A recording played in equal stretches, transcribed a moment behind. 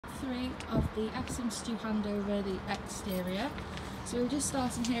3 of the F72 handover, the exterior. So we're just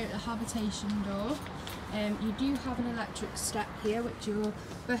starting here at the habitation door. You do have an electric step here, which your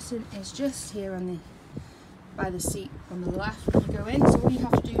button is just here on by the seat on the left when you go in. So all you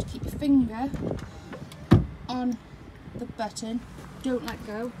have to do is keep your finger on the button, don't let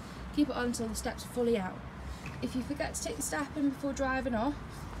go, keep it on until the step's fully out. If you forget to take the step in before driving off,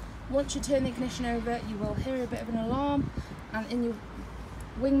 once you turn the ignition over, you will hear a bit of an alarm, and in your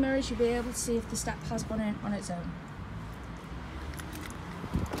wing mirrors you'll be able to see if the step has gone in on its own.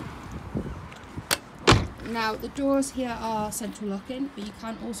 Now the doors here are central locking, but you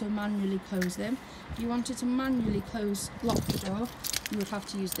can also manually close them. If you wanted to manually lock the door, you would have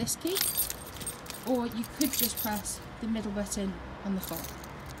to use this key, or you could just press the middle button on the fob,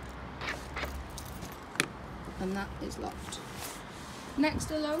 and that is locked.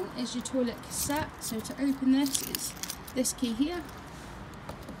 Next along is your toilet cassette. So to open this, it's this key here.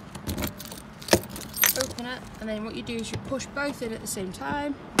 Open it, and then what you do is you push both in at the same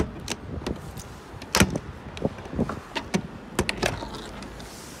time.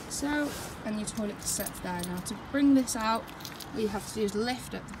 So, and your toilet cassette's there. Now to bring this out, what you have to do is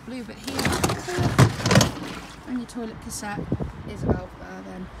lift up the blue bit here, and your toilet cassette is out there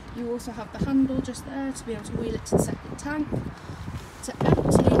then. You also have the handle just there to be able to wheel it to the septic tank. To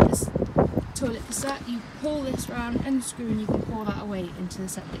empty this toilet cassette, you pull this round, unscrew, and you can pour that away into the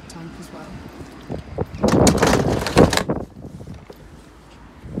septic tank as well.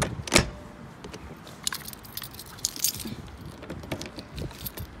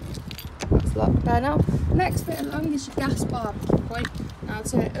 That's locked there now. Next bit along is your gas barbecue point. Now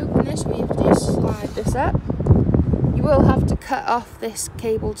to open this, what you have to do is slide this up. You will have to cut off this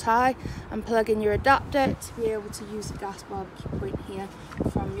cable tie and plug in your adapter to be able to use the gas barbecue point here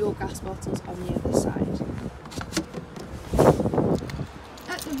from your gas bottles on the other side.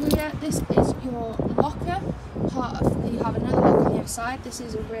 At the rear, this is your locker. You have another locker on the other side. This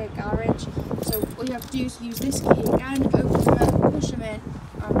is a rear garage. So all you have to do is use this key again, open them up, push them in,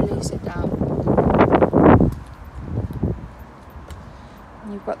 and release it down.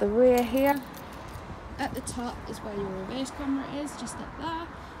 And you've got the rear here. At the top is where your reverse camera is, just up there,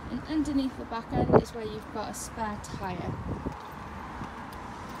 and underneath the back end is where you've got a spare tyre.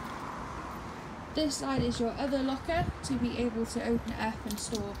 This side is your other locker to be able to open it up and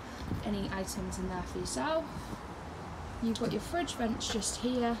store any items in there for yourself. You've got your fridge vents just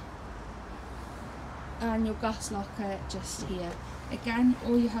here, and your gas locker just here. Again,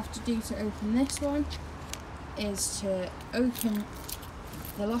 all you have to do to open this one is to open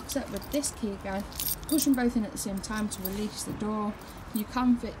the locks up with this key again, push them both in at the same time to release the door. You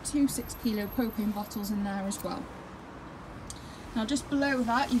can fit 2 6-kilo propane bottles in there as well. Now just below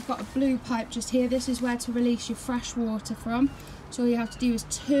that you've got a blue pipe just here. This is where to release your fresh water from. So all you have to do is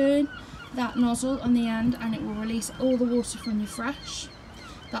turn that nozzle on the end and it will release all the water from your fresh.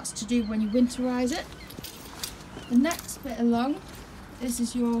 That's to do when you winterise it. The next bit along, this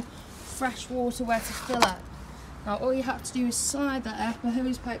is your fresh water where to fill up. Now all you have to do is slide that up, a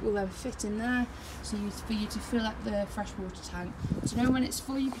hose pipe will then fit in there for you to fill up the freshwater tank. To know when it's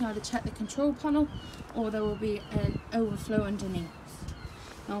full, you can either check the control panel or there will be an overflow underneath.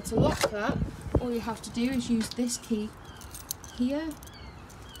 Now to lock that, all you have to do is use this key here,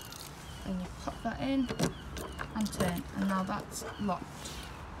 and you pop that in and turn, and now that's locked.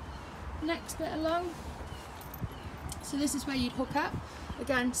 Next bit along, so this is where you'd hook up.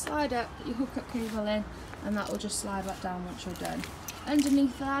 Again, slide up, put your hookup cable in, and that will just slide back down once you're done.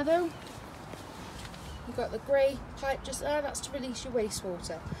 Underneath there though, you've got the grey pipe just there, that's to release your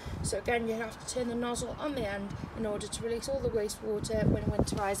wastewater. So again, you have to turn the nozzle on the end in order to release all the wastewater when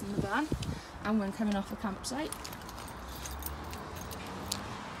winterising the van and when coming off the campsite.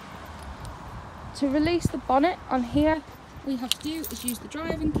 To release the bonnet on here, all you have to do is use the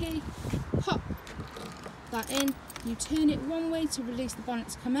driving key, pop that in. You turn it one way to release the bonnet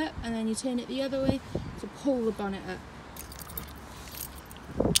to come up, and then you turn it the other way to pull the bonnet up.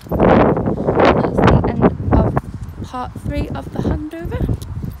 And that's the end of part 3 of the handover.